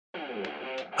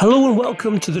Hello and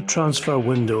welcome to the Transfer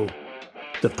Window,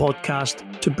 the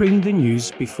podcast to bring the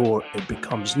news before it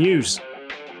becomes news.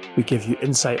 We give you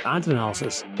insight and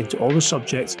analysis into all the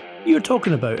subjects you're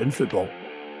talking about in football.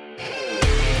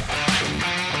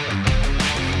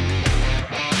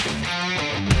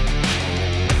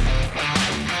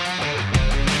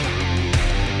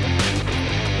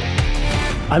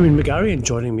 I'm Ian McGarry, and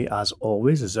joining me as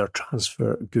always is our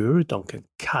transfer guru, Duncan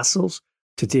Castles.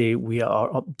 Today we are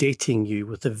updating you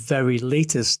with the very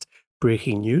latest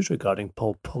breaking news regarding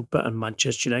Paul Pogba and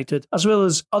Manchester United, as well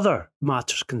as other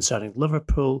matters concerning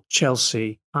Liverpool,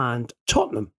 Chelsea and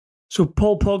Tottenham. So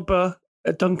Paul Pogba,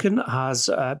 Duncan,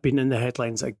 has been in the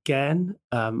headlines again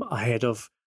ahead of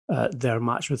their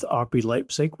match with RB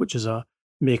Leipzig, which is a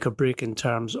make or break in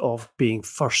terms of being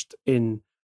first in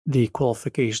the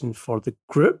qualification for the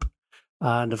group.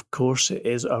 And of course, it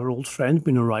is our old friend,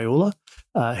 Mino Raiola,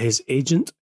 his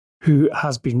agent, who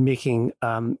has been making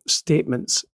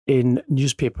statements in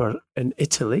newspaper in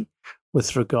Italy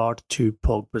with regard to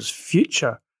Pogba's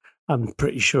future. I'm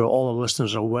pretty sure all the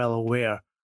listeners are well aware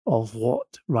of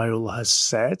what Raiola has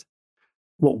said.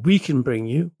 What we can bring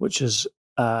you, which is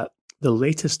the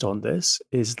latest on this,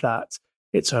 is that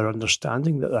it's our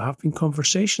understanding that there have been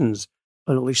conversations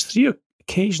on at least 3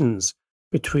 occasions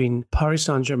between Paris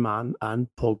Saint-Germain and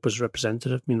Pogba's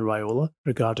representative, Mino Raiola,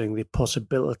 regarding the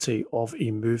possibility of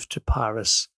a move to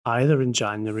Paris either in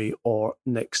January or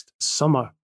next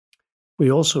summer. We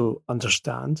also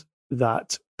understand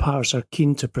that Paris are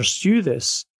keen to pursue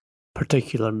this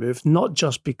particular move, not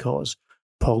just because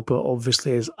Pogba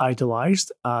obviously is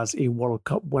idolised as a World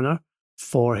Cup winner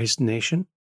for his nation,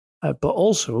 but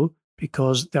also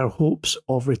because their hopes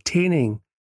of retaining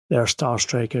their star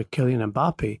striker Kylian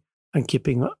Mbappe and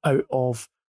keeping out of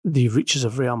the reaches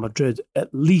of Real Madrid, at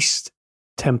least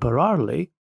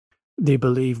temporarily, they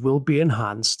believe will be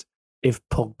enhanced if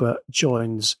Pogba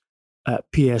joins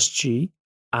PSG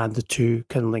and the two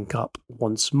can link up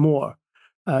once more.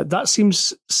 That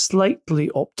seems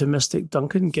slightly optimistic,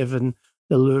 Duncan, given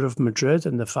the lure of Madrid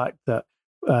and the fact that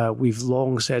we've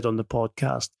long said on the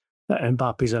podcast that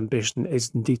Mbappe's ambition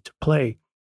is indeed to play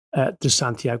at the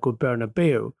Santiago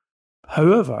Bernabeu.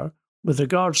 However, with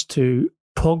regards to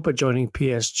Pogba joining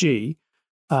PSG,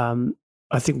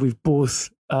 I think we've both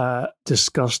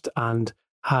discussed and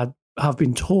have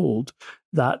been told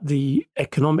that the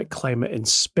economic climate in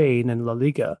Spain and La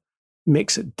Liga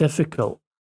makes it difficult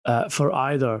for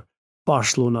either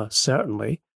Barcelona,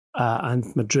 certainly,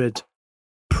 and Madrid,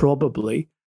 probably,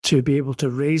 to be able to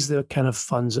raise the kind of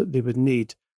funds that they would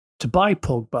need to buy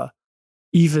Pogba,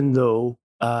 even though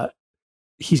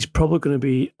he's probably going to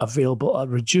be available at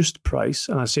a reduced price,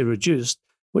 and I say reduced,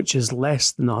 which is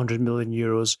less than the 100 million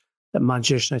euros that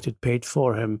Manchester United paid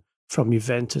for him from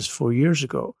Juventus 4 years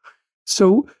ago.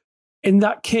 So in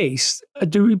that case,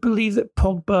 do we believe that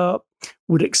Pogba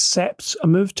would accept a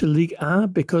move to Ligue 1?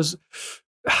 Because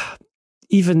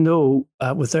even though,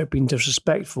 without being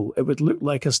disrespectful, it would look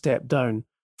like a step down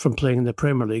from playing in the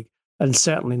Premier League, and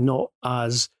certainly not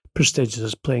as prestigious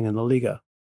as playing in La Liga.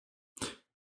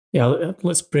 Yeah,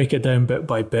 let's break it down bit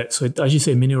by bit. So, as you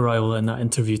say, Mino Raiola in that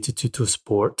interview to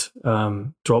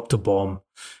Tuttosport dropped a bomb.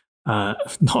 Not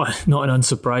an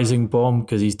unsurprising bomb,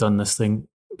 because he's done this thing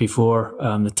before.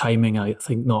 The timing, I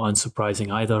think, not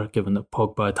unsurprising either, given that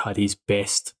Pogba had his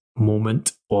best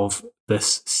moment of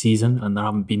this season, and there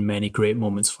haven't been many great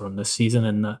moments for him this season.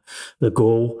 And the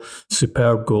goal,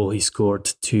 superb goal he scored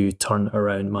to turn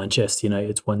around Manchester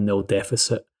United's 1-0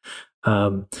 deficit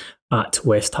at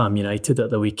West Ham United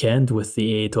at the weekend, with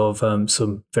the aid of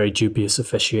some very dubious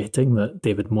officiating that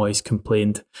David Moyes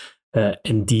complained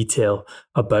in detail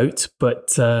about. But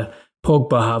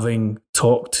Pogba, having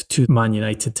talked to Man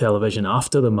United television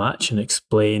after the match and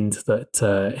explained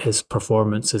that his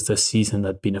performances this season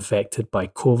had been affected by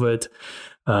COVID,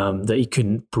 that he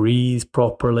couldn't breathe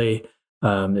properly,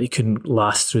 that he couldn't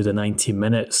last through the 90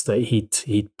 minutes, that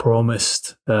he'd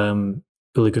promised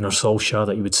Ole Gunnar Solskjaer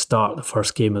that he would start the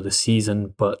first game of the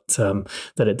season, but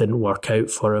that it didn't work out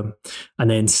for him. And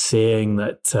then saying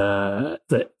that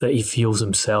he feels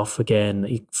himself again,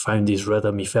 that he found his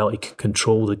rhythm, he felt he could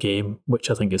control the game, which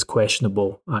I think is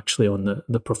questionable actually on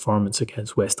the performance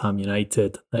against West Ham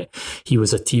United. That he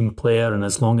was a team player, and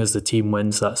as long as the team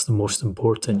wins, that's the most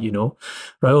important, you know.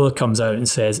 Raiola comes out and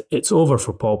says it's over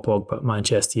for Paul Pogba at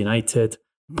Manchester United.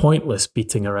 Pointless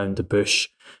beating around the bush.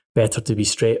 Better to be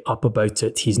straight up about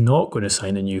it. He's not going to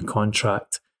sign a new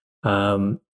contract.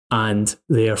 And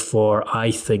therefore, I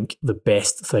think the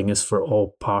best thing is for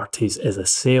all parties is a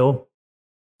sale.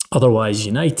 Otherwise,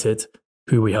 United,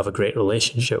 who we have a great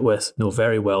relationship with, know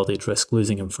very well they'd risk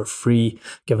losing him for free,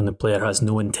 given the player has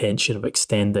no intention of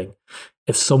extending.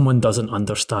 If someone doesn't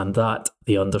understand that,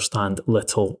 they understand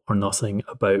little or nothing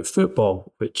about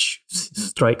football, which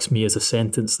strikes me as a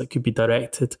sentence that could be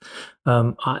directed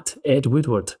at Ed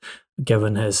Woodward,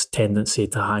 given his tendency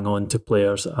to hang on to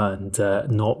players and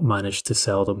not manage to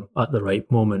sell them at the right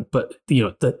moment. But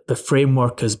the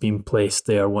framework has been placed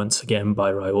there once again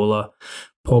by Raiola.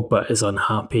 Pogba is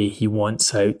unhappy. He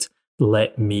wants out.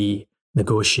 Let me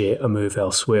negotiate a move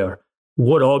elsewhere.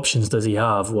 What options does he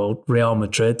have? Well, Real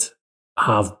Madrid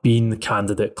have been the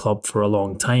candidate club for a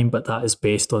long time, but that is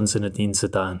based on Zinedine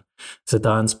Zidane.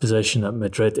 Zidane's position at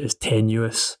Madrid is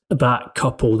tenuous. That,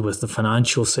 coupled with the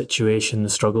financial situation, the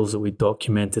struggles that we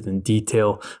documented in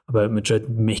detail about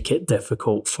Madrid, make it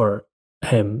difficult for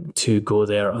him to go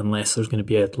there unless there's going to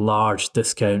be a large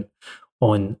discount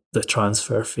on the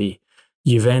transfer fee.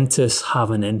 Juventus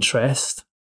have an interest.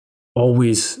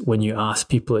 Always, when you ask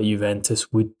people at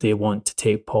Juventus, would they want to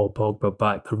take Paul Pogba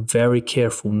back, they're very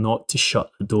careful not to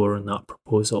shut the door on that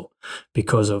proposal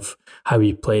because of how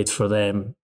he played for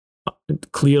them.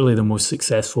 Clearly the most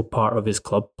successful part of his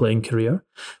club playing career,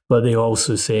 but they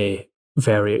also say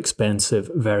very expensive,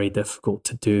 very difficult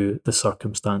to do. The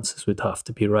circumstances would have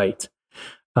to be right.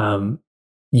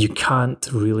 You can't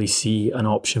really see an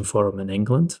option for him in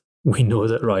England. We know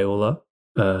that Raiola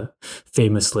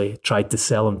famously tried to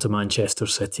sell him to Manchester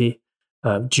City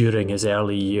during his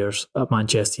early years at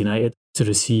Manchester United to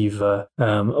receive a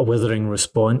withering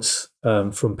response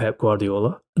from Pep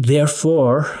Guardiola.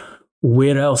 Therefore,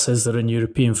 where else is there in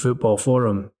European football for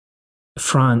him?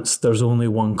 France, there's only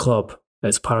one club.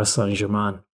 It's Paris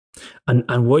Saint-Germain.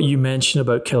 And what you mentioned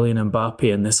about Kylian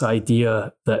Mbappe and this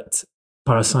idea that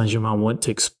Paris Saint-Germain want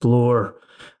to explore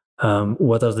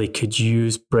whether they could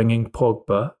use bringing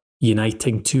Pogba,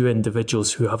 uniting two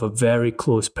individuals who have a very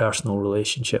close personal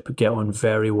relationship, who get on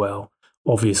very well,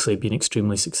 obviously been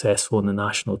extremely successful in the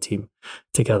national team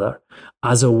together,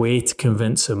 as a way to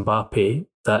convince Mbappe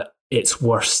that it's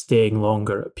worth staying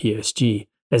longer at PSG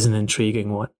is an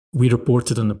intriguing one. We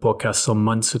reported on the podcast some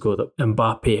months ago that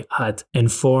Mbappe had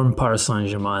informed Paris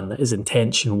Saint-Germain that his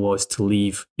intention was to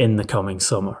leave in the coming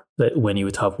summer, that when he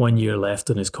would have 1 year left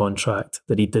on his contract,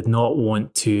 that he did not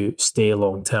want to stay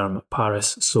long term at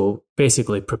Paris. So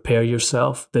basically, prepare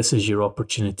yourself. This is your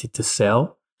opportunity to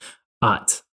sell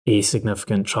at a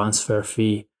significant transfer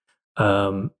fee.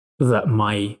 That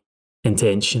my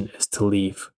intention is to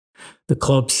leave. The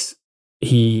clubs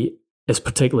he is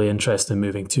particularly interested in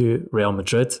moving to: Real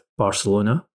Madrid,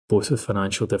 Barcelona, both with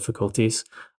financial difficulties,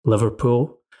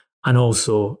 Liverpool, and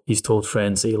also he's told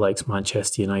friends that he likes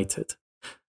Manchester United.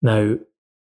 Now,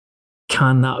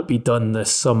 can that be done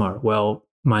this summer? Well,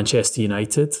 Manchester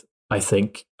United, I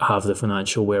think, have the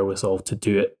financial wherewithal to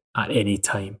do it at any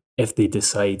time if they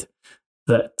decide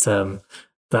that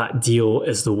that deal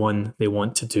is the one they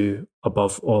want to do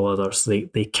above all others.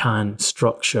 They can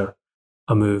structure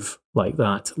a move like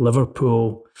that.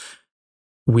 Liverpool,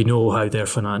 we know how their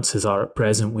finances are at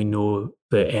present. We know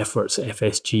the efforts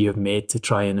FSG have made to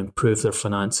try and improve their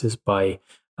finances by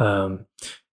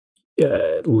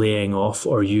laying off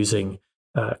or using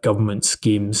government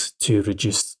schemes to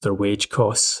reduce their wage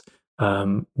costs.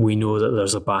 We know that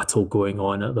there's a battle going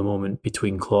on at the moment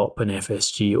between Klopp and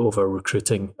FSG over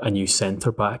recruiting a new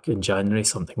centre-back in January,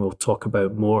 something we'll talk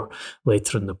about more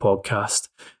later in the podcast.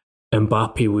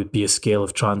 Mbappe would be a scale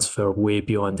of transfer way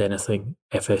beyond anything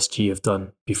FSG have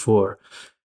done before.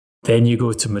 Then you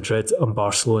go to Madrid and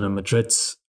Barcelona.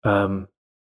 Madrid's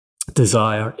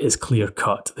desire is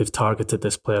clear-cut. They've targeted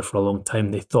this player for a long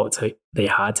time. They thought they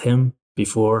had him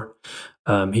before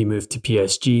he moved to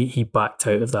PSG. He backed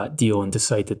out of that deal and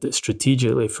decided that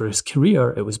strategically for his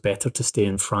career, it was better to stay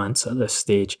in France at this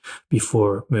stage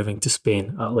before moving to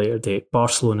Spain at a later date.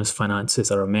 Barcelona's finances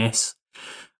are a mess.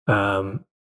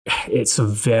 It's a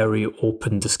very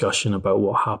open discussion about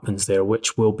what happens there,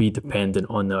 which will be dependent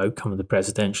on the outcome of the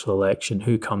presidential election,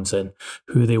 who comes in,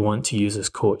 who they want to use as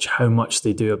coach, how much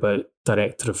they do about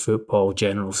director of football,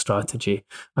 general strategy,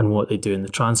 and what they do in the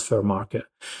transfer market.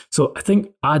 So I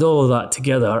think add all of that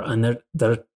together, and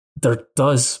there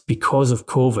does, because of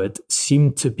COVID,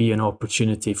 seem to be an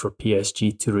opportunity for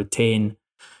PSG to retain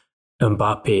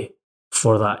Mbappe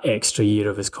for that extra year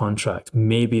of his contract.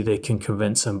 Maybe they can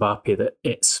convince Mbappe that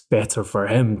it's better for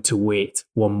him to wait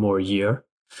 1 more year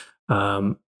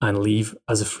and leave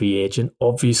as a free agent.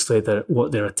 Obviously,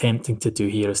 what they're attempting to do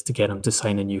here is to get him to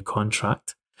sign a new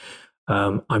contract.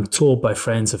 I'm told by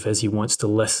friends of his he wants to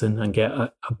listen and get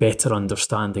a better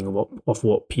understanding of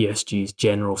what PSG's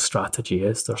general strategy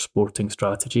is, their sporting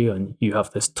strategy. And you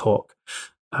have this talk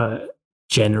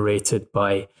generated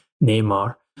by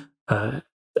Neymar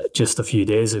just a few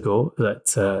days ago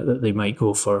that they might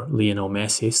go for Lionel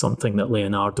Messi, something that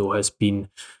Leonardo has been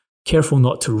careful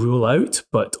not to rule out,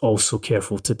 but also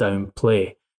careful to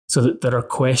downplay. So that there are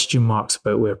question marks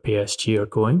about where PSG are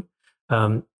going.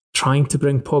 Trying to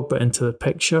bring Pogba into the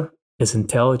picture is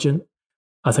intelligent.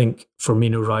 I think for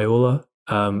Mino Raiola,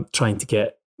 trying to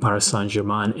get Paris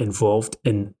Saint-Germain involved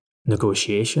in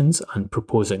negotiations and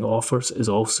proposing offers is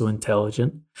also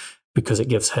intelligent because it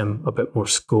gives him a bit more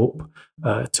scope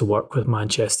to work with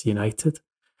Manchester United.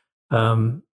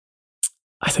 I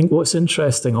think what's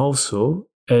interesting also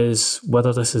is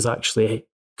whether this is actually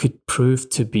could prove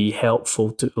to be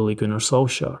helpful to Ole Gunnar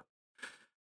Solskjaer.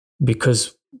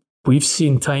 Because we've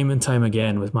seen time and time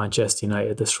again with Manchester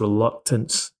United this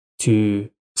reluctance to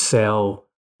sell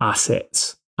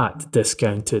assets at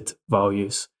discounted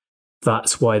values.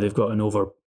 That's why they've got an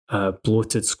over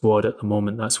bloated squad at the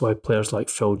moment. That's why players like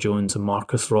Phil Jones and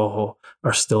Marcus Rojo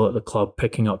are still at the club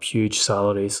picking up huge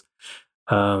salaries.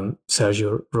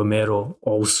 Sergio Romero,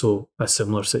 also a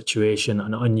similar situation,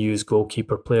 an unused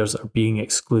goalkeeper, players that are being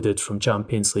excluded from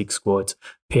Champions League squads,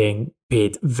 paid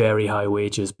very high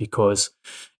wages because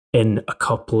in a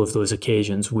couple of those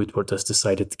occasions, Woodward has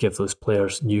decided to give those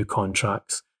players new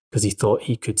contracts because he thought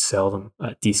he could sell them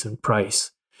at a decent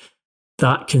price.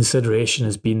 That consideration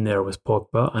has been there with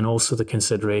Pogba, and also the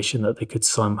consideration that they could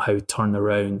somehow turn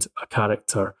around a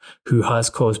character who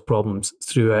has caused problems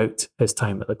throughout his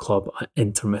time at the club at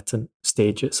intermittent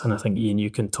stages. And I think, Ian, you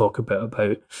can talk a bit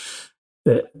about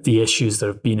the issues that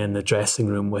have been in the dressing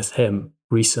room with him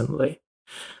recently.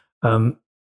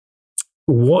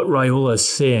 What Raiola is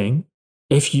saying,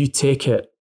 if you take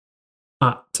it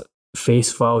at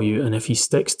face value and if he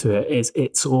sticks to it, is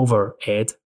it's over,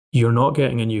 Ed. You're not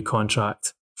getting a new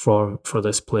contract for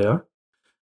this player.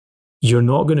 You're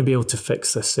not going to be able to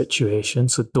fix this situation.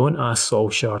 So don't ask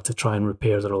Solskjaer to try and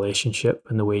repair the relationship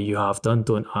in the way you have done.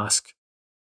 Don't ask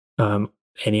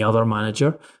any other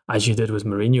manager, as you did with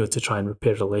Mourinho, to try and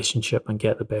repair the relationship and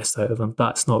get the best out of him.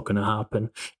 That's not going to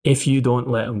happen. If you don't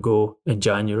let him go in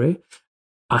January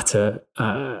at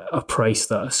a price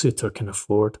that a suitor can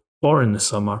afford, or in the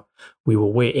summer, we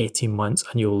will wait 18 months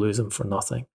and you'll lose him for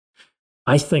nothing.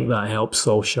 I think that helps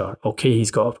Solskjaer. Okay, he's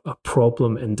got a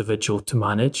problem individual to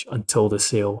manage until the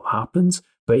sale happens,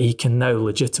 but he can now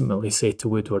legitimately say to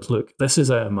Woodward, look, this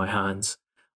is out of my hands.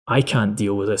 I can't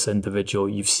deal with this individual.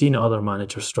 You've seen other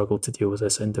managers struggle to deal with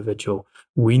this individual.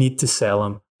 We need to sell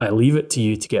him. I leave it to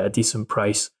you to get a decent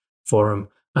price for him,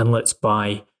 and let's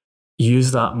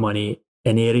use that money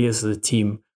in areas of the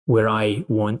team where I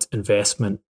want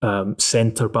investment.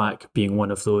 Centre back being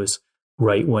one of those,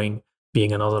 right wing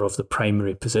being another of the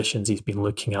primary positions he's been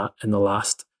looking at in the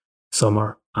last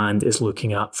summer and is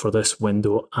looking at for this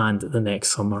window and the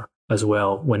next summer as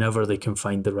well, whenever they can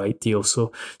find the right deal.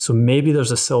 So maybe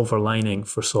there's a silver lining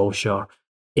for Solskjaer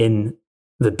in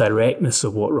the directness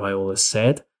of what Raiola has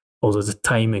said, although the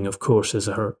timing, of course, is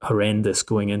horrendous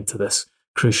going into this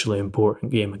crucially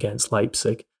important game against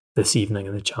Leipzig this evening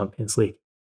in the Champions League.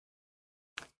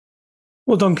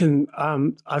 Well, Duncan,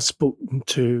 I've spoken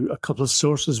to a couple of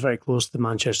sources very close to the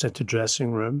Manchester United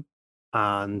dressing room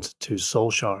and to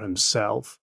Solskjaer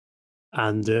himself,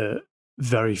 and the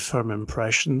very firm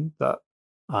impression that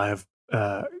I have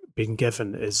been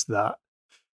given is that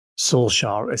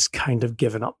Solskjaer is kind of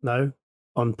given up now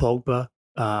on Pogba.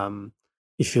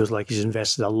 He feels like he's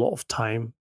invested a lot of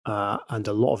time and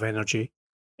a lot of energy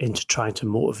into trying to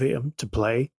motivate him to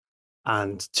play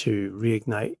and to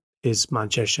reignite his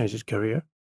Manchester United career,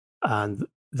 and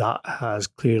that has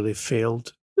clearly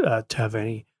failed to have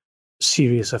any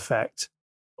serious effect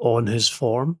on his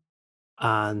form,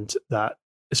 and that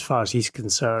as far as he's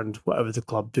concerned, whatever the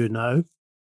club do now,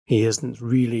 he isn't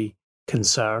really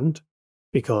concerned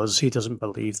because he doesn't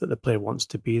believe that the player wants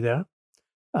to be there.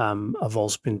 I've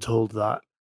also been told that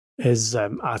his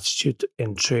attitude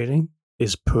in training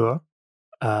is poor.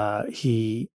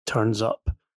 He turns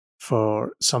up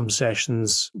for some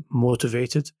sessions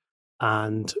motivated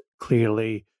and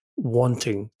clearly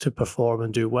wanting to perform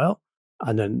and do well.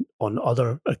 And then on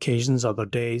other occasions, other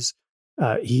days,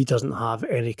 he doesn't have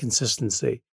any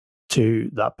consistency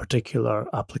to that particular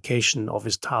application of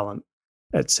his talent,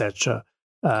 etc.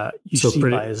 So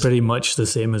pretty much the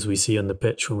same as we see on the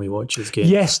pitch when we watch his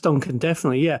games. Yes, Duncan,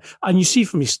 definitely, yeah. And you see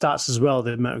from his stats as well,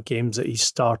 the amount of games that he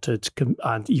started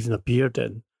and even appeared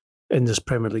in this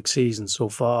Premier League season so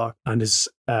far, and his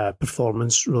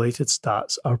performance-related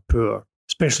stats are poor,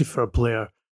 especially for a player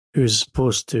who's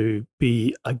supposed to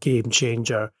be a game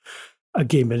changer, a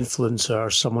game influencer,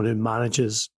 someone who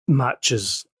manages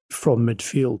matches from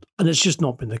midfield. And it's just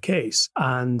not been the case.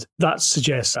 And that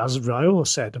suggests, as Raiola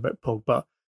said about Pogba,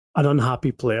 an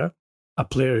unhappy player, a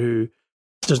player who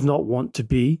does not want to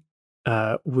be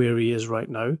where he is right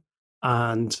now,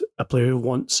 and a player who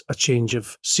wants a change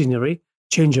of scenery,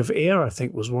 change of air, I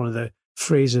think was one of the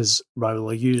phrases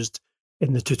Raiola used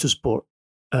in the Tuttosport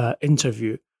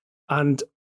interview. And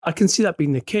I can see that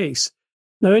being the case.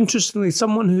 Now, interestingly,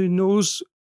 someone who knows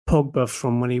Pogba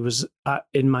from when he was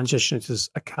in Manchester United's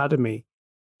academy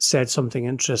said something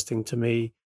interesting to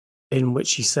me, in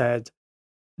which he said,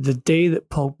 the day that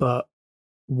Pogba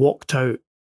walked out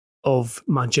of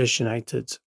Manchester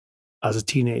United as a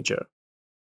teenager,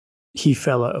 he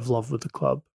fell out of love with the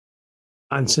club.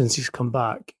 And since he's come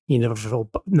back, he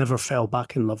never fell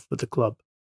back in love with the club.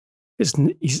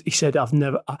 He said, I've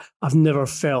never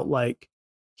felt like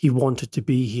he wanted to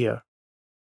be here,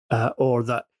 or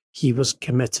that he was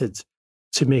committed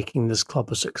to making this club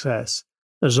a success.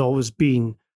 There's always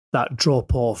been that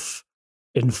drop off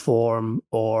in form,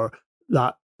 or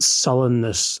that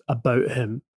sullenness about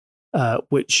him,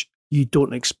 which you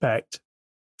don't expect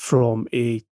from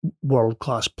a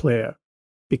world-class player,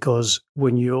 because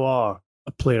when you are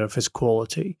a player of his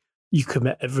quality, you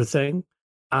commit everything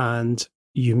and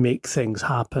you make things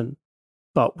happen.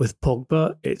 But with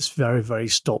Pogba, it's very, very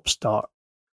stop-start.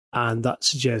 And that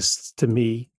suggests to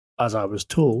me, as I was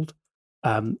told,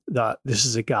 that this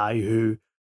is a guy who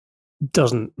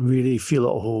doesn't really feel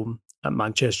at home at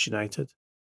Manchester United.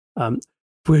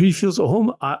 Where he feels at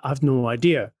home, I have no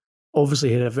idea. Obviously,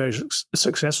 he had a very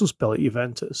successful spell at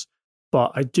Juventus,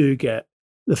 but I do get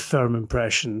the firm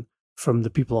impression from the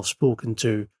people I've spoken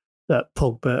to that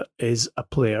Pogba is a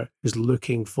player who's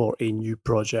looking for a new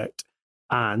project.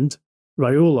 And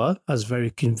Raiola has very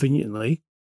conveniently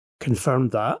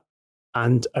confirmed that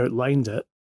and outlined it,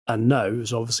 and now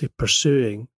is obviously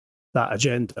pursuing that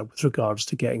agenda with regards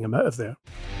to getting him out of there.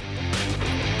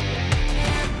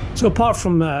 So apart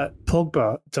from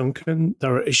Pogba, Duncan,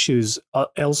 there are issues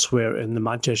elsewhere in the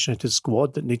Manchester United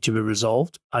squad that need to be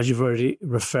resolved. As you've already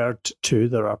referred to,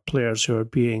 there are players who are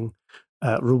being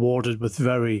rewarded with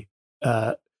very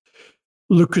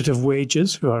lucrative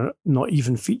wages who are not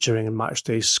even featuring in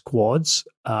matchday squads.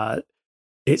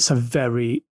 It's a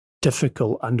very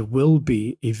difficult and will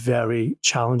be a very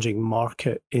challenging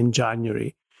market in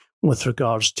January with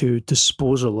regards to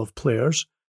disposal of players,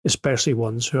 especially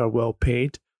ones who are well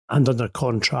paid and under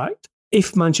contract.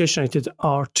 If Manchester United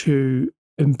are to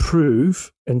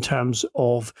improve in terms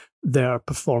of their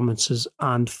performances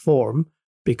and form,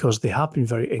 because they have been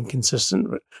very inconsistent,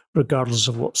 regardless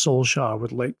of what Solskjaer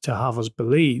would like to have us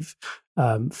believe,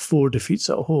 4 defeats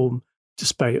at home,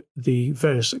 despite the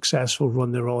very successful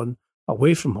run they're on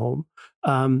away from home,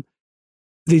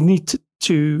 they need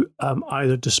to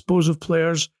either dispose of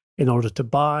players in order to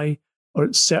buy,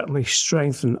 or certainly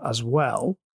strengthen as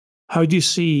well. How do you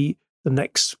see the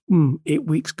next 8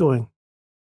 weeks going?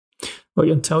 Well, I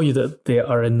can tell you that they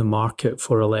are in the market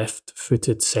for a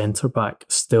left-footed centre-back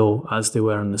still, as they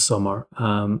were in the summer.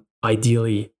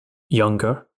 Ideally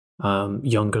younger.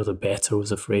 Younger the better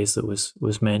was a phrase that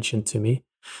was mentioned to me.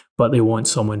 But they want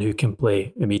someone who can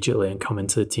play immediately and come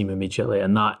into the team immediately.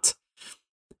 And that,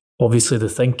 obviously the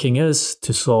thinking is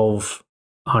to solve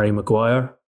Harry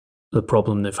Maguire, the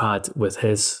problem they've had with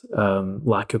his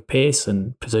lack of pace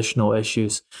and positional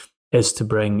issues, is to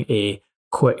bring a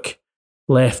quick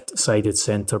left-sided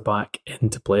centre-back in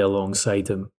to play alongside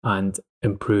him and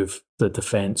improve the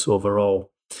defence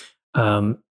overall.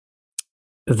 The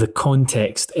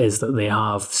context is that they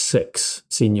have 6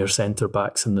 senior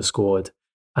centre-backs in the squad,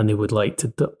 and they would like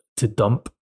to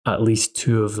dump at least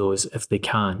 2 of those if they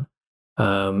can.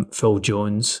 Phil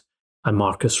Jones and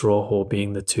Marcus Rojo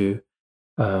being the 2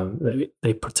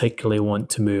 they particularly want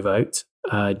to move out.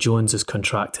 Jones is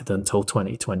contracted until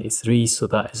 2023, so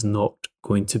that is not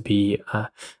going to be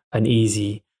an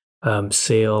easy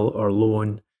sale or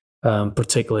loan,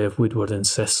 particularly if Woodward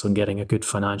insists on getting a good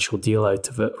financial deal out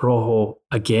of it. Rojo,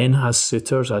 again, has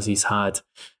suitors, as he's had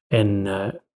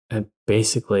in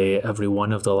basically every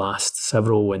one of the last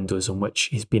several windows in which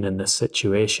he's been in this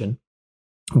situation.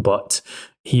 But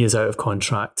he is out of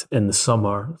contract in the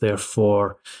summer,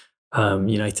 therefore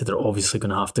United are obviously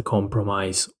going to have to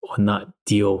compromise on that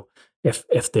deal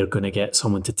if they're going to get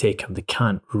someone to take him. They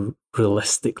can't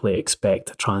realistically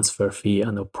expect a transfer fee,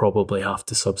 and they'll probably have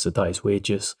to subsidise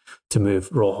wages to move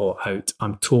Rojo out.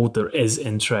 I'm told there is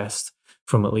interest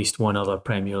from at least one other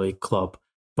Premier League club,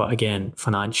 but again,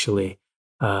 financially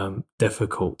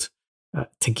difficult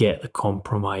to get the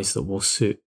compromise that will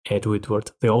suit Ed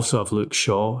Woodward. They also have Luke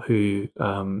Shaw, who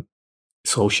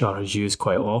Solskjaer has used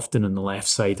quite often on the left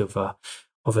side of a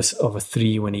of a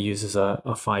three when he uses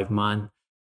a five-man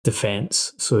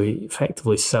defence. So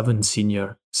effectively 7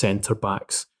 senior centre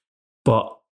backs,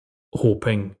 but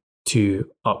hoping to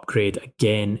upgrade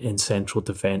again in central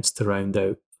defence to round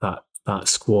out that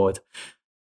squad.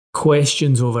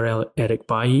 Questions over Eric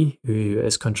Bailly, who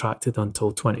is contracted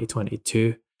until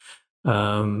 2022,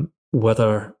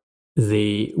 whether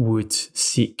they would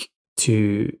seek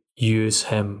to use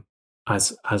him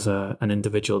as an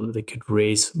individual that they could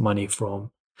raise money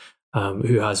from,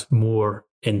 who has more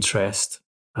interest,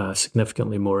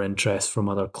 significantly more interest from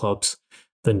other clubs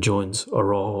than Jones or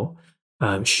Rojo,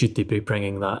 should they be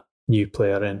bringing that new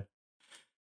player in.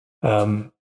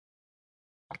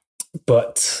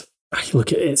 But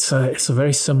look, it's a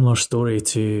very similar story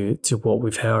to what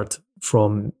we've heard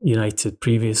from United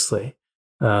previously.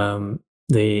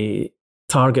 They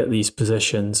target these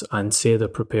positions and say they're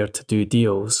prepared to do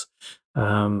deals,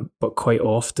 but quite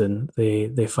often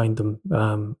they find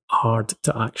them hard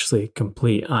to actually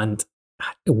complete. And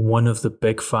one of the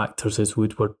big factors is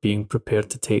Woodward being prepared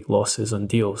to take losses on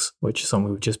deals, which is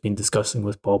something we've just been discussing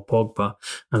with Paul Pogba.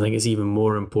 I think it's even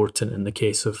more important in the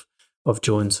case of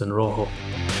Jones and Rojo.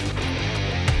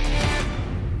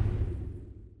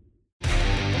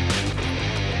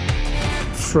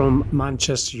 From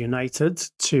Manchester United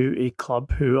to a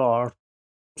club who are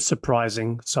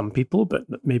surprising some people, but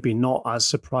maybe not as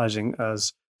surprising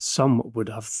as some would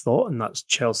have thought, and that's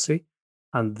Chelsea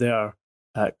and their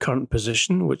current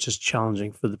position, which is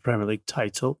challenging for the Premier League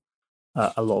title.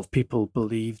 A lot of people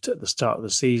believed at the start of the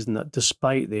season that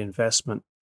despite the investment,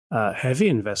 heavy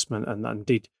investment, and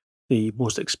indeed the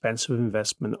most expensive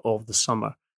investment of the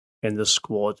summer in the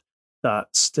squad,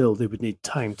 that still they would need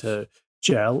time to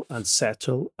gel and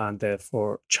settle and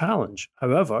therefore challenge.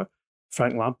 However,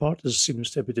 Frank Lampard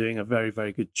seems to be doing a very,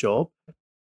 very good job.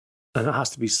 And it has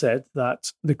to be said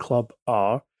that the club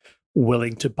are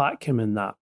willing to back him in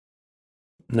that.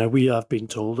 Now, we have been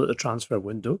told at the transfer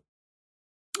window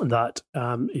that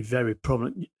a very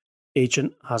prominent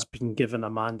agent has been given a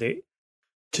mandate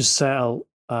to sell,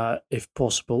 if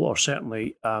possible, or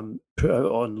certainly put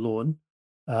out on loan,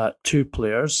 2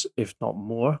 players, if not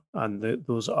more. And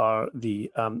those are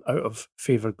the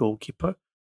out-of-favour goalkeeper,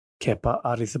 Kepa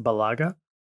Arrizabalaga,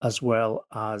 as well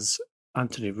as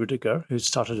Anthony Rudiger, who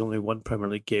started only one Premier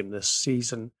League game this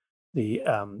season, the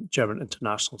German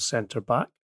international centre-back.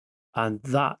 And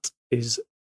that is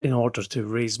in order to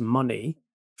raise money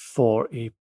for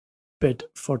a bid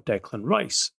for Declan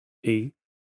Rice, a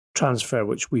transfer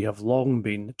which we have long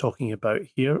been talking about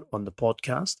here on the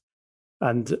podcast.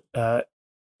 And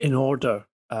in order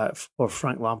for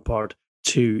Frank Lampard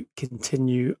to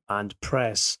continue and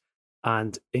press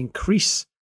and increase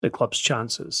the club's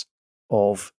chances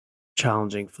of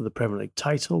challenging for the Premier League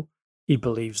title, he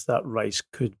believes that Rice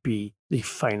could be the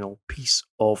final piece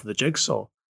of the jigsaw.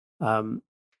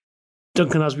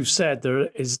 Duncan, as we've said, there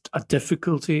is a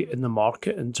difficulty in the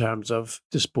market in terms of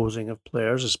disposing of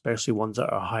players, especially ones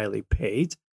that are highly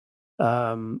paid.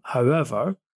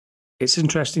 However, it's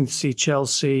interesting to see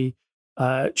Chelsea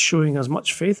showing as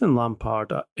much faith in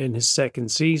Lampard in his second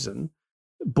season,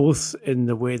 both in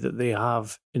the way that they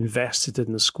have invested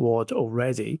in the squad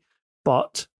already,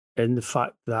 but in the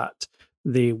fact that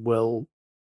they will,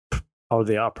 or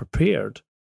they are prepared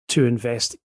to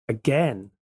invest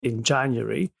again in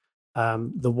January.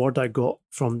 The word I got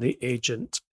from the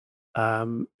agent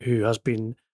who has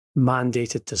been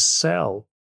mandated to sell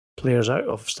players out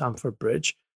of Stamford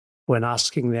Bridge, when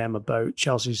asking them about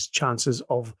Chelsea's chances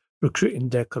of recruiting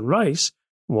Declan Rice,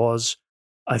 was,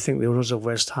 I think the owners of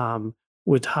West Ham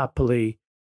would happily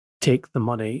take the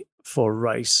money for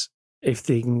Rice if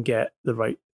they can get the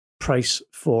right price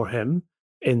for him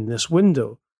in this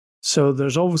window. So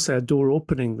there's obviously a door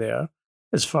opening there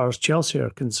as far as Chelsea are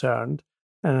concerned.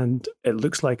 And it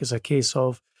looks like it's a case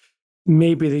of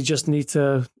maybe they just need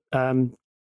to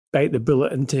bite the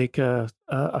bullet and take a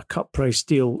cut price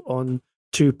deal on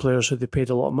 2 players who they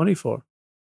paid a lot of money for.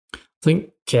 I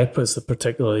think Kepa is a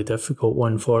particularly difficult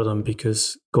one for them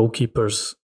because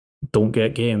goalkeepers don't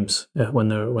get games when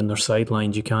they're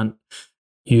sidelined. You can't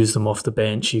use them off the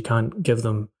bench. You can't give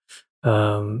them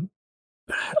an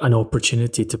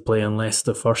opportunity to play unless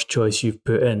the first choice you've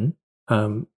put in.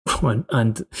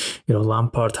 And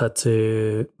Lampard had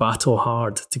to battle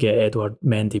hard to get Edouard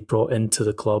Mendy brought into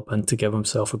the club and to give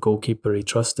himself a goalkeeper he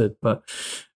trusted. But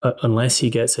unless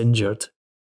he gets injured,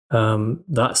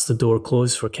 that's the door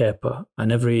closed for Kepa.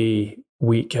 And every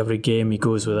week, every game he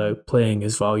goes without playing,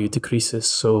 his value decreases.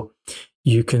 So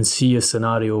you can see a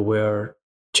scenario where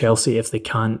Chelsea, if they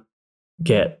can't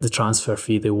get the transfer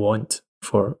fee they want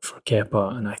for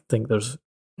Kepa, and I think there's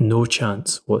no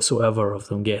chance whatsoever of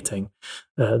them getting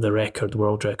the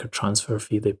world record transfer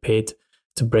fee they paid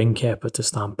to bring Kepa to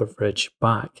Stamford Bridge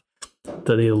back,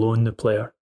 that they loan the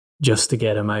player just to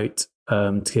get him out,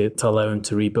 to allow him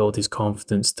to rebuild his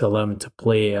confidence, to allow him to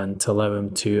play, and to allow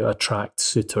him to attract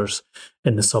suitors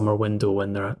in the summer window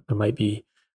when there might be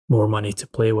more money to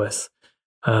play with.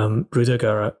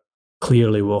 Rudiger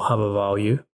clearly will have a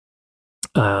value,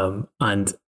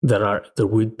 and there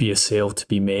would be a sale to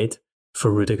be made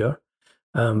for Rudiger.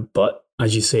 But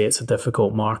as you say, it's a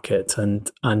difficult market,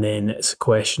 and then it's a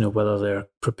question of whether they're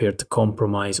prepared to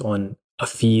compromise on a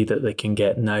fee that they can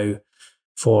get now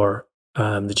for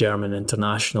the German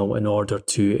international in order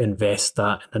to invest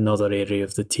that in another area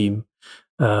of the team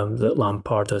that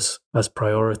Lampard has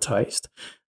prioritised.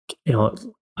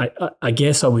 I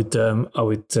guess I would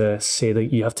say that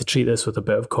you have to treat this with a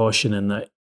bit of caution, in that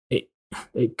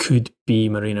it could be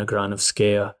Marina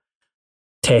Granovskaya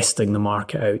testing the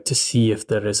market out to see if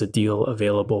there is a deal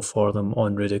available for them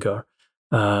on Rudiger,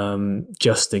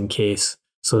 just in case,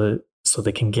 so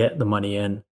they can get the money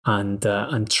in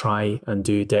and try and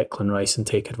do Declan Rice and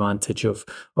take advantage of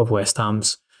West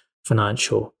Ham's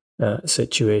financial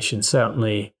situation.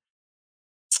 Certainly,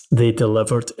 they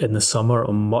delivered in the summer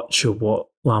on much of what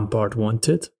Lampard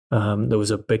wanted. There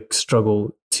was a big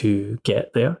struggle to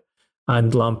get there,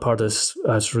 and Lampard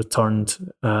has returned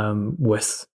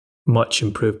with much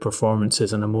improved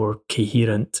performances and a more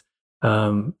coherent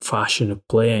fashion of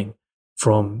playing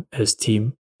from his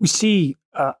team. We see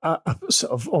a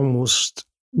sort of almost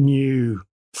new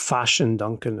fashion,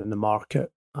 Duncan, in the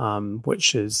market,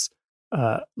 which is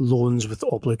loans with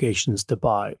obligations to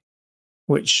buy,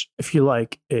 which, if you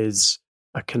like, is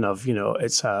a kind of,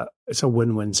 it's a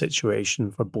win-win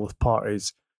situation for both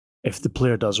parties. If the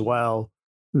player does well,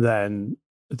 then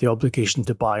the obligation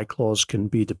to buy clause can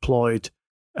be deployed.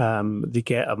 They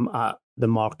get him at the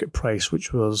market price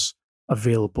which was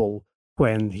available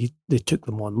when they took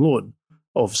them on loan.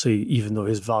 Obviously, even though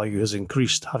his value has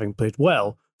increased, having played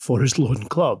well for his loan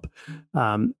club.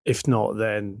 If not,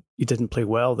 then he didn't play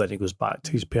well, then he goes back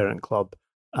to his parent club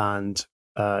and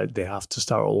they have to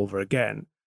start all over again.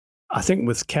 I think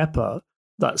with Kepa,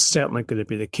 that's certainly going to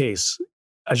be the case.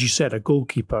 As you said, a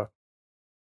goalkeeper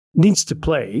needs to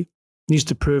play, needs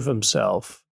to prove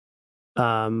himself.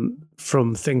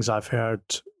 From things I've heard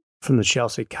from the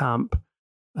Chelsea camp,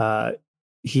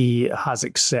 he has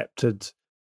accepted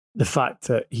the fact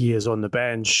that he is on the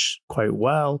bench quite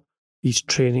well. He's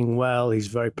training well. He's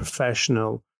very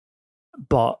professional,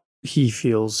 but he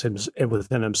feels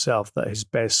within himself that his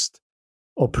best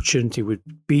opportunity would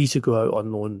be to go out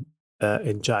on loan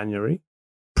in January,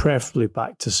 preferably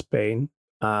back to Spain,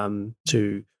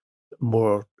 to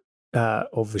more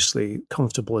obviously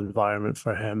comfortable environment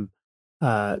for him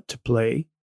to play,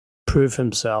 prove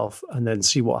himself, and then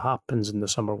see what happens in the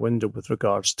summer window with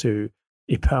regards to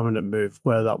a permanent move,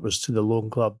 whether that was to the loan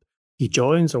club he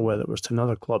joins or whether it was to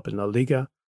another club in La Liga.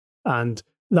 And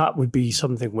that would be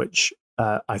something which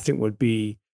I think would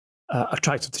be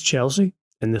attractive to Chelsea,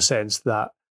 in the sense that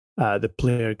the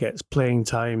player gets playing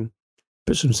time,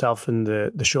 puts himself in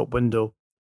the shop window,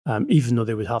 even though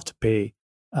they would have to pay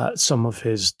some of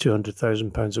his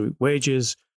 £200,000 a week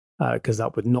wages, because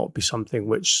that would not be something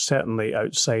which, certainly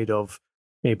outside of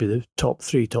maybe the top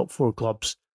 3, top 4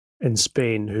 clubs in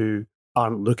Spain who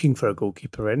aren't looking for a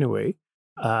goalkeeper anyway,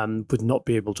 would not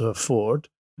be able to afford.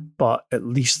 But at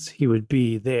least he would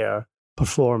be there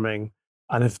performing,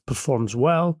 and if performs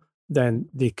well, then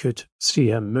they could see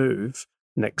him move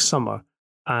next summer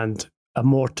and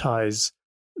amortise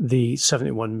the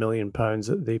 £71 million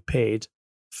that they paid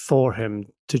for him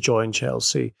to join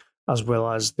Chelsea, as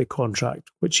well as the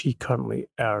contract which he currently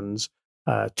earns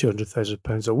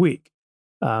 £200,000 a week.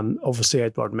 Obviously,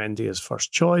 Edouard Mendy is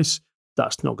first choice.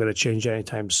 That's not going to change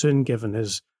anytime soon, given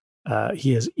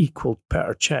he has equalled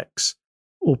Petr Cech's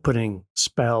opening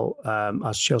spell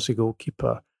as Chelsea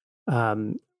goalkeeper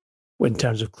in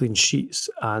terms of clean sheets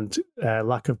and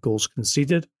lack of goals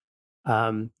conceded.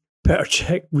 Petr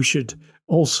Cech, we should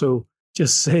also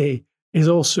just say, is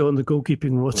also on the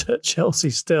goalkeeping rota at Chelsea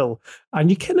still. And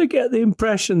you kind of get the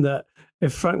impression that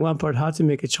if Frank Lampard had to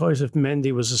make a choice, if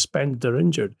Mendy was suspended or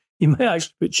injured, he might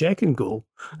actually put Cech in goal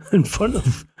in front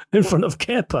of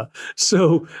Kepa.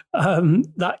 So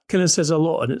that kind of says a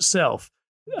lot in itself.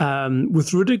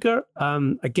 With Rudiger,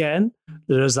 again,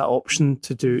 there is that option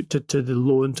to do to the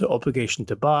loan to obligation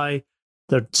to buy.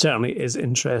 There certainly is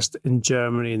interest in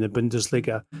Germany in the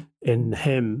Bundesliga in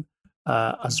him,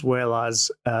 as well as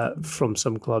from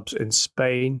some clubs in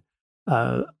Spain.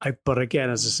 But again,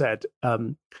 as I said,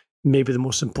 maybe the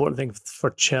most important thing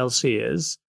for Chelsea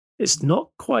is it's not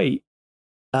quite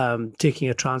taking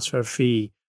a transfer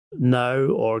fee now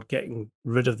or getting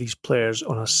rid of these players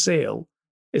on a sale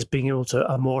is being able to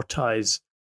amortize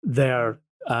their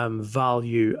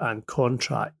value and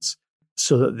contracts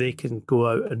so that they can go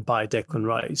out and buy Declan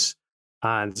Rice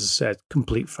and, as I said,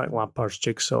 complete Frank Lampard's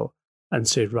jigsaw and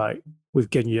say, right, we've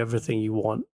given you everything you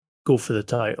want, go for the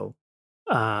title.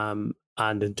 And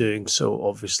in doing so,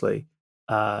 obviously,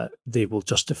 they will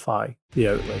justify the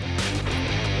outlay.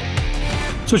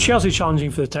 So Chelsea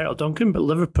challenging for the title, Duncan, but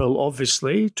Liverpool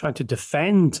obviously trying to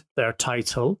defend their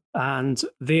title, and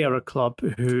they are a club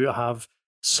who have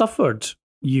suffered,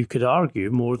 you could argue,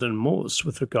 more than most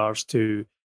with regards to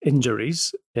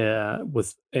injuries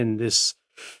within this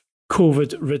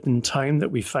COVID-ridden time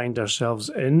that we find ourselves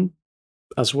in,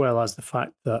 as well as the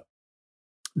fact that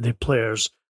the players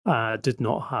did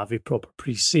not have a proper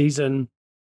pre-season.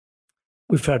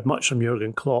 We've heard much from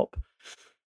Jurgen Klopp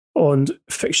on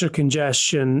fixture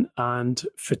congestion and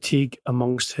fatigue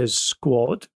amongst his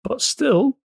squad, but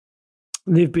still,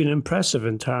 they've been impressive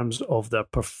in terms of their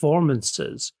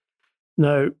performances.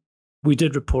 Now, we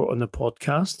did report on the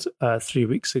podcast 3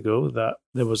 weeks ago that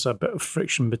there was a bit of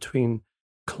friction between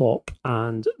Klopp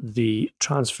and the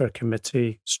transfer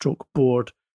committee stroke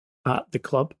board at the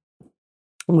club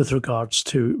with regards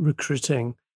to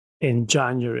recruiting in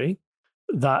January.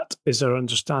 That is our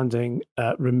understanding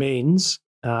remains,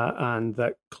 and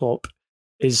that Klopp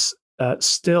is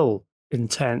still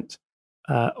intent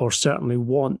or certainly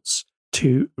wants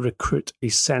to recruit a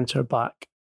centre-back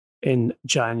in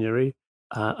January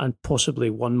and possibly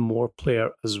one more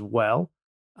player as well.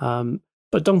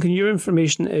 But Duncan, your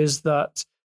information is that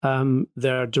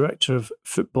their director of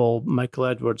football, Michael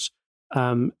Edwards,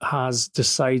 has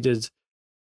decided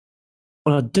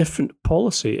on a different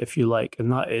policy, if you like,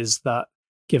 and that is that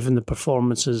given the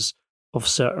performances of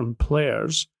certain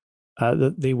players,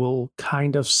 that they will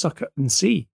kind of suck it and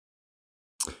see.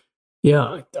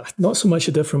 Yeah, not so much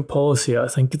a different policy. I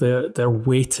think they're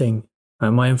waiting.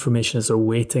 My information is they're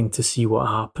waiting to see what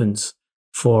happens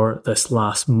for this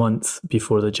last month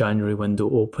before the January window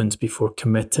opens, before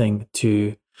committing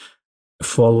to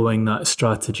following that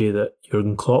strategy that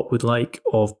Jurgen Klopp would like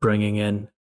of bringing in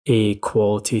a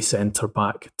quality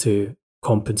centre-back to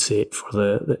compensate for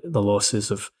the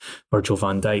losses of Virgil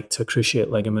van Dijk to a cruciate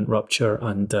ligament rupture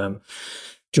and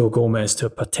Joe Gomez to a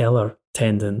patellar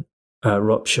tendon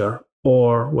rupture,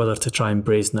 or whether to try and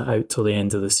brazen it out till the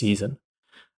end of the season.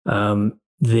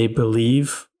 They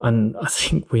believe, and I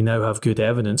think we now have good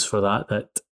evidence for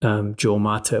that Joe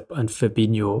Matip and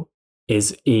Fabinho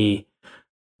is a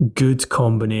good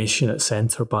combination at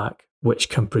centre-back, which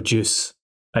can produce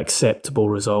acceptable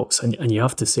results. And you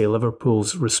have to say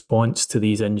Liverpool's response to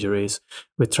these injuries,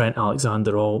 with Trent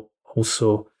Alexander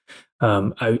also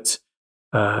out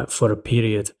for a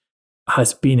period,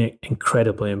 has been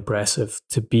incredibly impressive.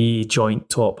 To be joint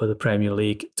top of the Premier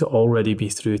League, to already be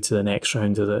through to the next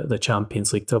round of the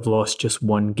Champions League, to have lost just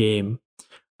one game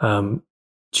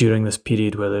during this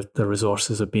period where the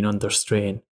resources have been under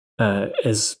strain,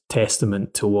 is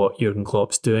testament to what Jurgen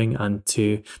Klopp's doing and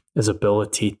to his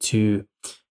ability to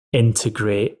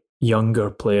integrate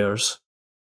younger players,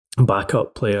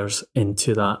 backup players,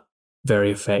 into that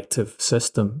very effective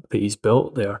system that he's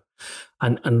built there.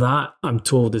 And that, I'm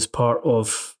told, is part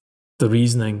of the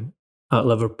reasoning at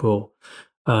Liverpool.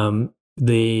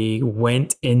 They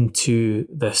went into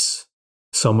this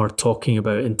summer talking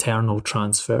about internal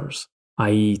transfers,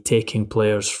 i.e. taking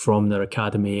players from their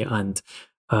academy and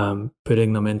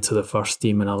putting them into the first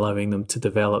team and allowing them to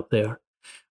develop there.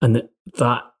 And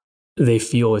that they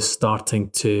feel is starting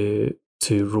to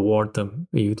reward them.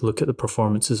 You look at the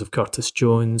performances of Curtis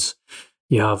Jones,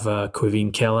 you have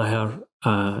Quiveen Kelleher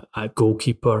at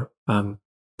goalkeeper,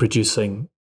 producing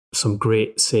some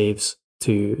great saves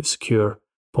to secure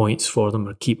points for them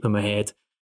or keep them ahead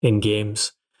in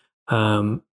games.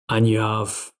 And you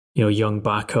have young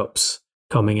backups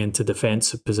coming into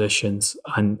defensive positions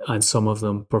and some of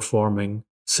them performing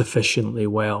sufficiently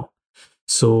well.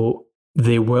 So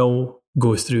they will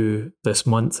go through this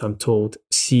month, I'm told,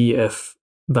 see if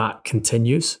that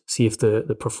continues, see if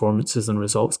the performances and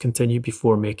results continue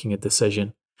before making a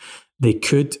decision. They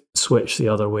could switch the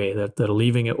other way. They're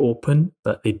leaving it open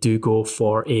that they do go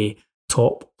for a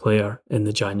top player in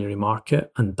the January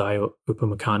market, and Dayot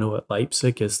Upamecano at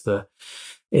Leipzig is the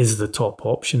top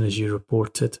option, as you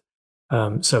reported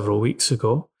several weeks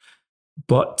ago.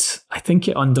 But I think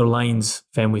it underlines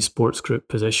Fenway Sports Group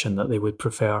position that they would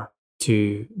prefer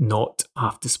to not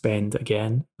have to spend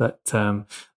again, that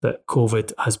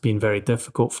COVID has been very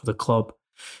difficult for the club.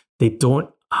 They don't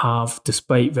have,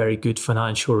 despite very good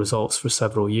financial results for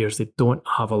several years, they don't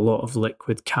have a lot of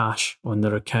liquid cash on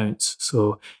their accounts.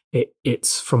 So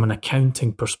it's from an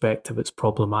accounting perspective, it's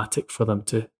problematic for them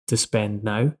to spend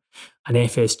now. And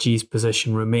FSG's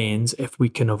position remains, if we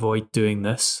can avoid doing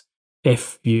this,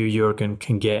 if you, Jurgen,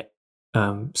 can get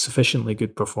sufficiently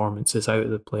good performances out of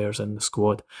the players in the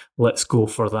squad, let's go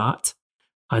for that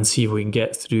and see if we can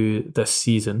get through this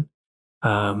season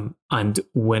and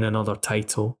win another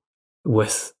title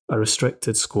with a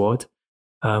restricted squad,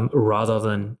 rather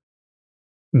than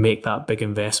make that big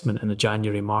investment in the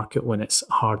January market when it's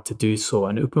hard to do so.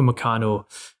 And Upamecano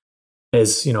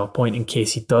is, a point in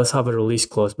case he does have a release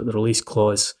clause, but the release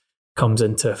clause comes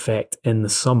into effect in the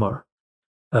summer.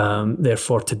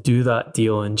 Therefore, to do that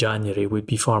deal in January would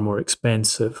be far more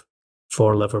expensive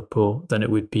for Liverpool than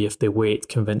it would be if they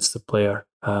convince the player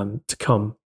to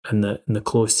come in the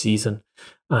close season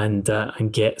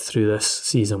and get through this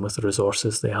season with the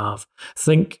resources they have. I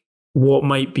think what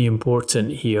might be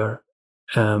important here,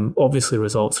 obviously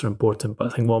results are important, but I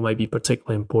think what might be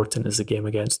particularly important is the game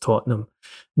against Tottenham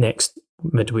next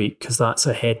midweek, because that's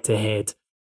a head-to-head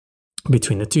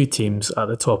between the two teams at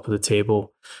the top of the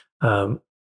table,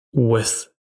 with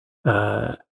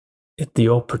the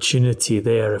opportunity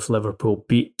there, if Liverpool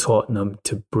beat Tottenham,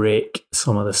 to break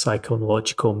some of the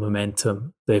psychological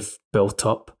momentum they've built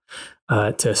up,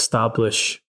 to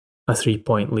establish a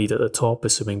 3-point lead at the top,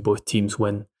 assuming both teams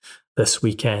win this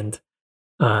weekend.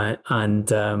 You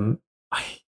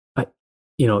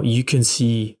can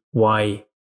see why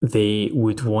they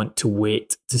would want to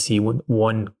wait to see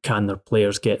can their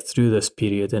players get through this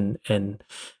period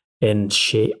in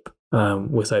shape,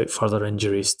 without further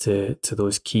injuries to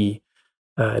those key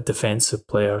defensive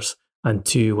players, and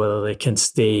two, whether they can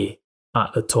stay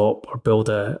at the top or build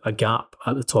a gap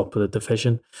at the top of the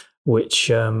division, which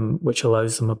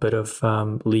allows them a bit of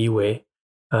leeway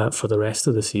for the rest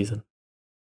of the season.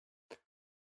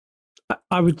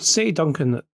 I would say,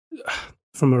 Duncan, that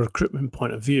from a recruitment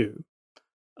point of view,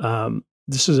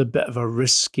 this is a bit of a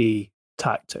risky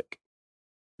tactic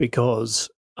because,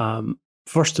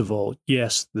 first of all,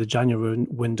 yes, the January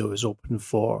window is open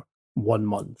for 1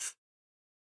 month.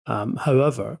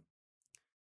 However,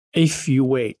 if you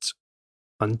wait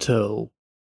until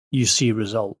you see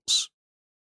results,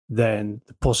 then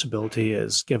the possibility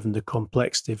is, given the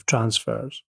complexity of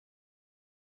transfers,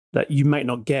 that you might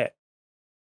not get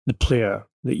the player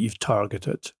that you've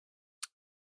targeted,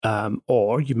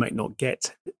 or you might not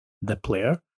get the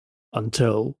player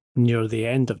until near the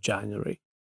end of January,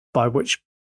 by which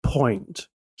point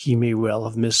he may well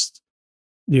have missed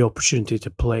the opportunity to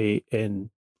play in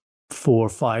 4,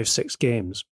 5, 6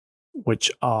 games,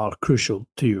 which are crucial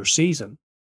to your season.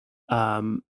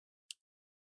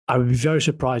 I would be very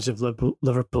surprised if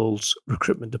Liverpool's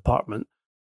recruitment department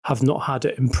have not had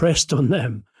it impressed on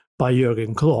them by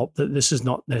Jurgen Klopp that this is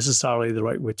not necessarily the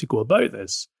right way to go about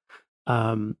this.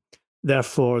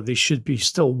 Therefore, they should be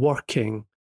still working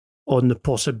on the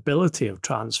possibility of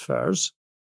transfers,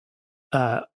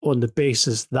 on the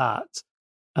basis that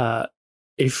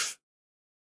if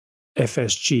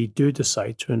FSG do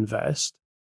decide to invest,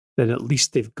 then at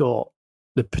least they've got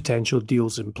the potential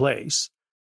deals in place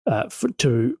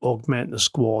to augment the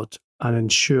squad and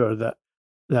ensure that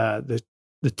the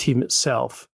team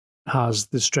itself has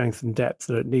the strength and depth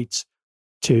that it needs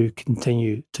to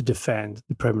continue to defend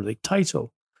the Premier League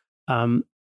title. And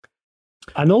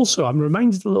also, I'm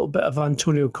reminded a little bit of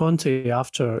Antonio Conte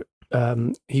after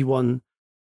he won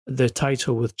the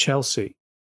title with Chelsea.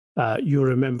 You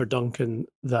remember, Duncan,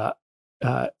 that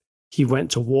he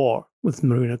went to war with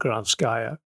Marina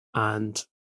Granovskaya and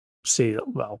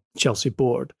Chelsea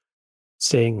board,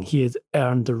 saying he had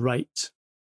earned the right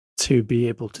to be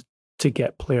able to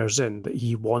get players in that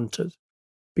he wanted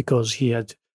because he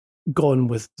had gone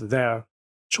with their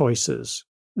choices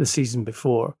the season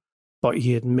before, but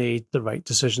he had made the right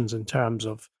decisions in terms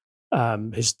of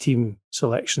his team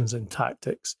selections and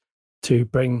tactics to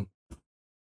bring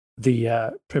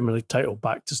the Premier League title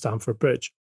back to Stamford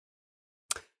Bridge.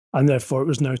 And therefore, it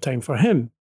was now time for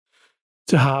him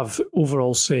to have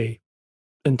overall say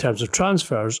in terms of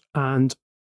transfers. And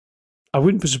I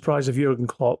wouldn't be surprised if Jurgen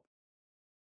Klopp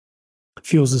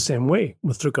feels the same way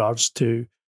with regards to,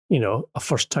 a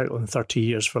first title in 30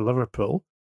 years for Liverpool.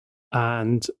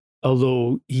 And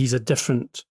although he's a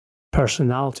different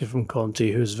personality from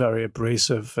Conte, who's very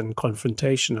abrasive and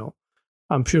confrontational,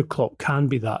 I'm sure Klopp can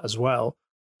be that as well.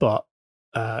 But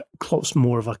Klopp's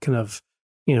more of a kind of,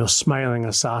 smiling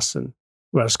assassin,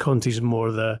 whereas Conte's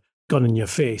more the gun in your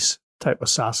face type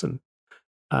assassin.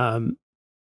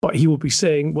 But he will be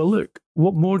saying, well, look,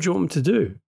 what more do you want me to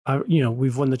do?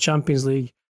 We've won the Champions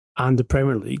League. and the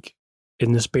Premier League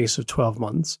in the space of 12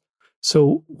 months.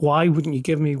 So why wouldn't you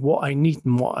give me what I need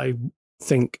and what I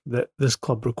think that this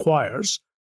club requires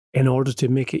in order to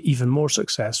make it even more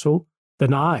successful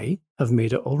than I have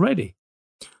made it already?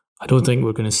 I don't think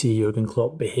we're going to see Jurgen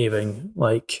Klopp behaving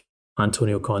like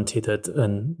Antonio Conte did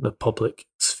in the public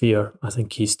sphere. I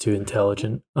think he's too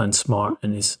intelligent and smart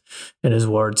in his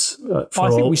words. I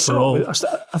think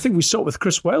we saw it with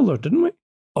Chris Wilder, didn't we?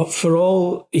 For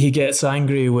all he gets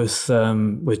angry with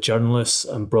journalists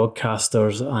and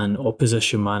broadcasters and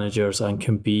opposition managers and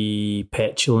can be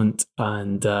petulant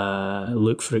and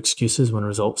look for excuses when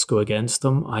results go against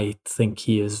him, I think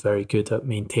he is very good at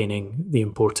maintaining the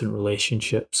important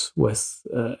relationships with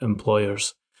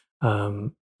employers.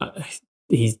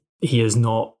 He is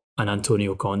not an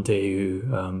Antonio Conte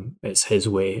who it's his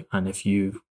way, and if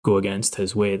you go against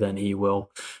his way, then he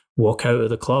will walk out of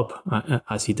the club,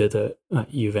 as he did at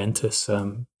Juventus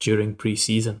during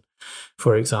pre-season,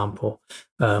 for example,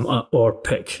 or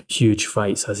pick huge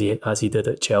fights as he did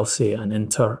at Chelsea and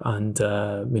Inter, and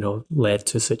led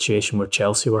to a situation where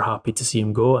Chelsea were happy to see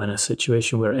him go, and a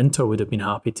situation where Inter would have been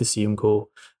happy to see him go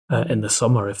in the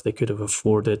summer if they could have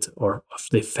afforded, or if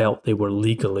they felt they were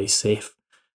legally safe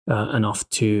enough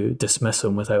to dismiss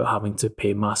him without having to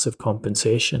pay massive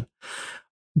compensation.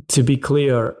 To be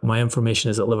clear, my information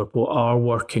is that Liverpool are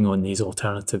working on these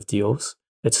alternative deals.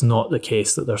 It's not the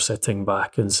case that they're sitting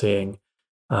back and saying,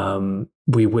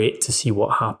 we wait to see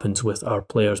what happens with our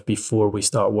players before we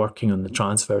start working on the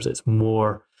transfers. It's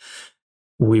more,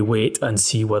 we wait and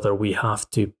see whether we have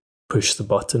to push the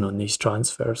button on these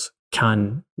transfers.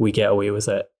 Can we get away with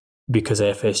it? Because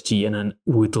FSG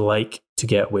would like to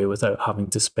get away without having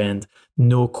to spend.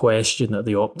 No question that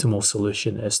the optimal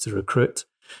solution is to recruit.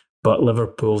 But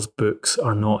Liverpool's books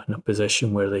are not in a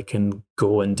position where they can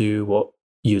go and do what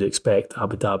you'd expect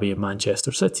Abu Dhabi and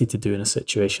Manchester City to do in a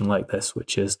situation like this,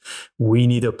 which is we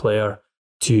need a player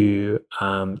to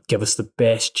give us the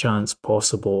best chance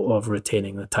possible of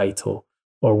retaining the title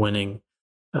or winning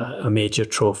a major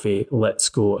trophy. Let's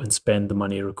go and spend the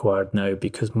money required now,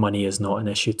 because money is not an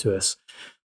issue to us.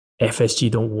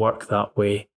 FSG don't work that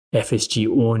way. FSG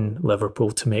own Liverpool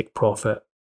to make profit.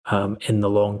 In the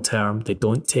long term, they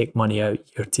don't take money out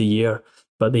year to year,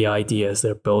 but the idea is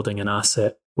they're building an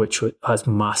asset which has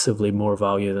massively more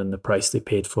value than the price they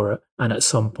paid for it, and at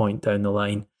some point down the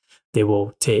line they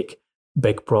will take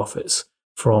big profits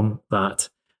from that.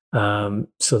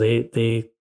 So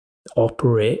they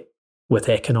operate with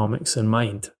economics in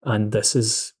mind, and this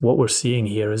is what we're seeing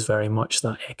here is very much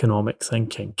that economic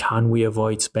thinking. Can we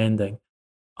avoid spending?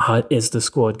 Is the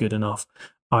squad good enough?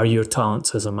 Are your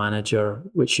talents as a manager,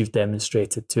 which you've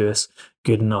demonstrated to us,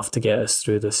 good enough to get us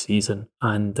through this season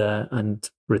and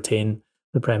retain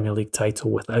the Premier League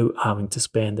title without having to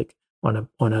spend on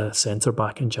a centre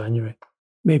back in January?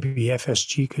 Maybe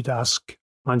FSG could ask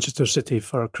Manchester City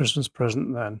for a Christmas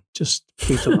present then. Just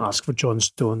please don't ask for John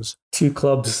Stones. Two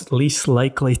clubs least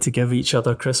likely to give each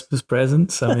other Christmas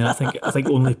presents. I mean, I think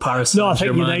only Paris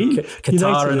Saint-Germain,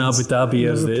 Qatar and Abu Dhabi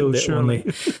is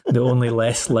the only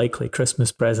less likely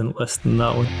Christmas present list than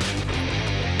that one.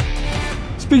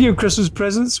 Speaking of Christmas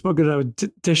presents, we're going to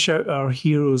dish out our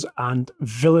Heroes and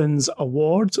Villains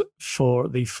Award for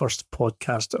the first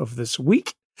podcast of this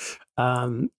week.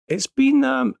 It's been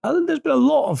there's been a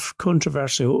lot of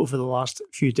controversy over the last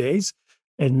few days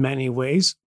in many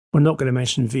ways. We're not going to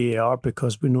mention VAR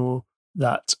because we know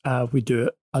that we do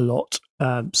it a lot.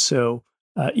 So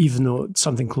even though it's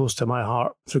something close to my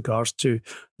heart with regards to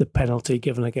the penalty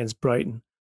given against Brighton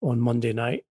on Monday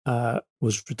night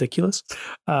was ridiculous.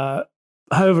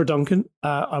 However, Duncan,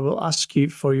 I will ask you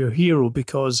for your hero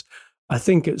because I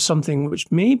think it's something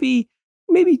which maybe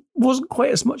wasn't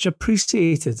quite as much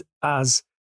appreciated as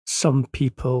some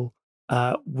people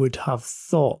would have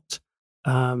thought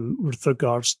with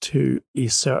regards to a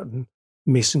certain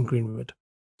Mason Greenwood.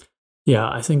 Yeah,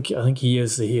 I think he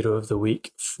is the hero of the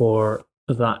week for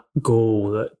that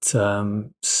goal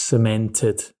that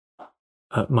cemented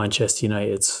Manchester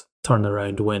United's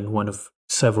turnaround win, one of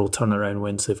several turnaround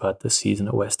wins they've had this season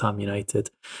at West Ham United.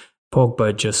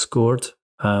 Pogba just scored.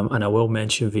 And I will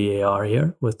mention VAR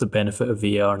here, with the benefit of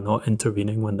VAR not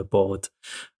intervening when the ball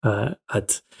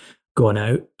had gone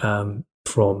out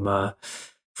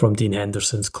from Dean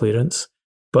Henderson's clearance.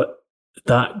 But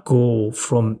that goal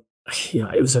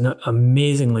it was an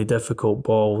amazingly difficult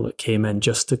ball that came in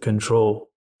just to control.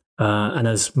 And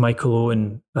as Michael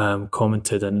Owen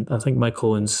commented, and I think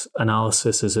Michael Owen's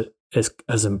analysis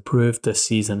has improved this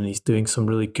season, and he's doing some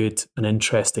really good and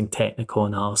interesting technical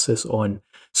analysis on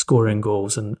scoring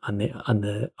goals and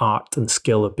the art and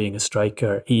skill of being a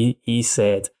striker. He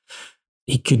said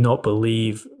he could not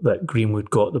believe that Greenwood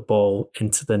got the ball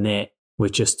into the net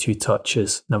with just 2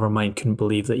 touches. Never mind, couldn't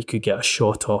believe that he could get a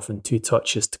shot off in 2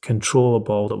 touches to control a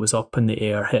ball that was up in the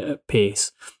air, hit at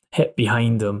pace, hit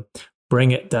behind him,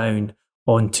 bring it down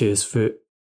onto his foot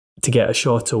to get a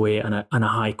shot away, and a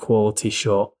high quality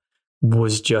shot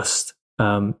was just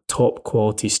top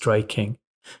quality striking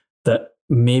that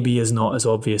maybe is not as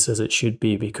obvious as it should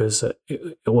be, because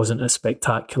it wasn't a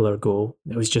spectacular goal.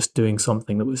 It was just doing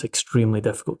something that was extremely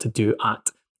difficult to do at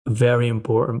a very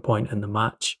important point in the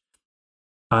match.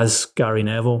 As Gary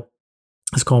Neville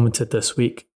has commented this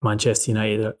week, Manchester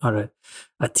United are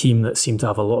a team that seem to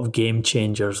have a lot of game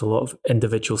changers, a lot of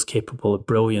individuals capable of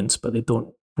brilliance, but they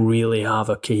don't really have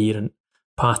a coherent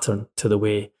pattern to the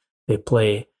way they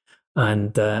play.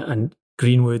 And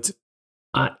Greenwood,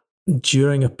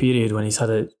 during a period when he's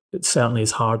had certainly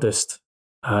his hardest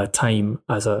time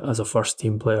as a first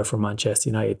team player for Manchester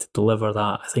United, to deliver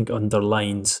that, I think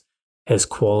underlines his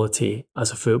quality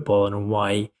as a footballer and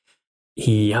why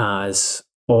he has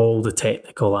all the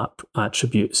technical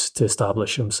attributes to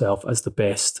establish himself as the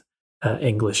best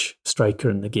English striker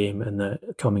in the game in the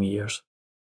coming years.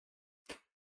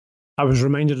 I was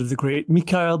reminded of the great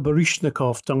Mikhail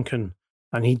Baryshnikov, Duncan,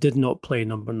 and he did not play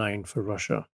number 9 for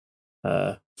Russia.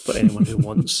 But anyone who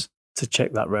wants to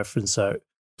check that reference out,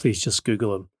 please just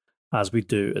Google him, as we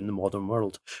do in the modern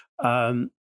world. I'm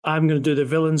going to do the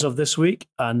villains of this week,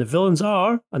 and the villains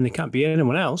are, and they can't be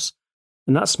anyone else,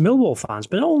 and that's Millwall fans,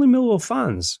 but not only Millwall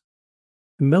fans,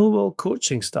 the Millwall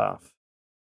coaching staff,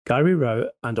 Gary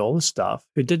Rowett and all the staff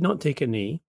who did not take a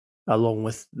knee, along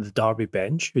with the Derby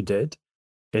bench who did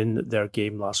in their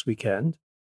game last weekend.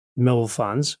 Millwall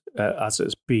fans, as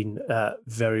it's been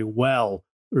very well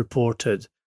reported,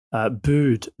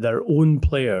 booed their own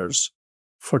players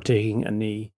for taking a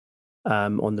knee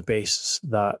on the basis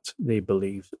that they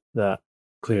believe that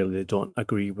clearly they don't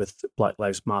agree with Black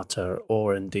Lives Matter,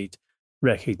 or indeed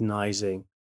recognising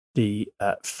the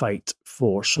fight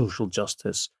for social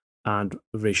justice and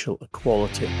racial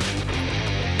equality.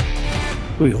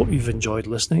 We hope you've enjoyed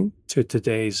listening to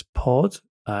today's pod.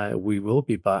 We will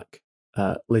be back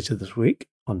later this week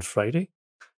on Friday.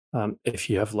 If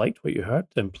you have liked what you heard,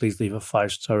 then please leave a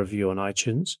 5-star review on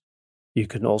iTunes. You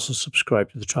can also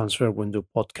subscribe to the Transfer Window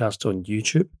podcast on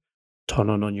YouTube. Turn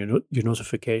on your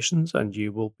notifications, and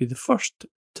you will be the first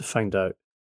to find out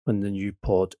when the new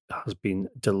pod has been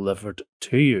delivered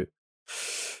to you.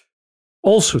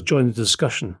 Also, join the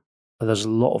discussion. There's a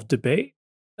lot of debate,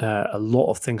 a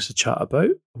lot of things to chat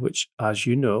about, which, as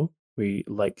you know, we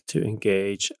like to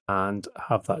engage and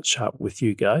have that chat with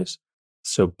you guys.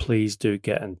 So please do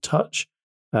get in touch.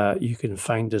 You can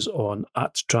find us on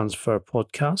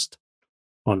 @TransferPodcast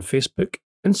on Facebook,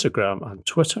 Instagram, and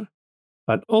Twitter.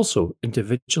 And also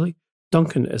individually,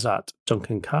 Duncan is at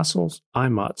Duncan Castles.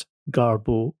 I'm at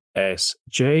Garbo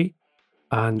SJ.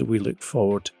 And we look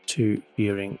forward to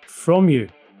hearing from you.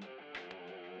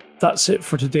 That's it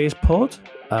for today's pod.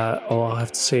 All I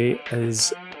have to say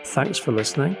is thanks for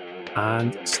listening,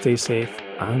 and stay safe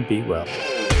and be well.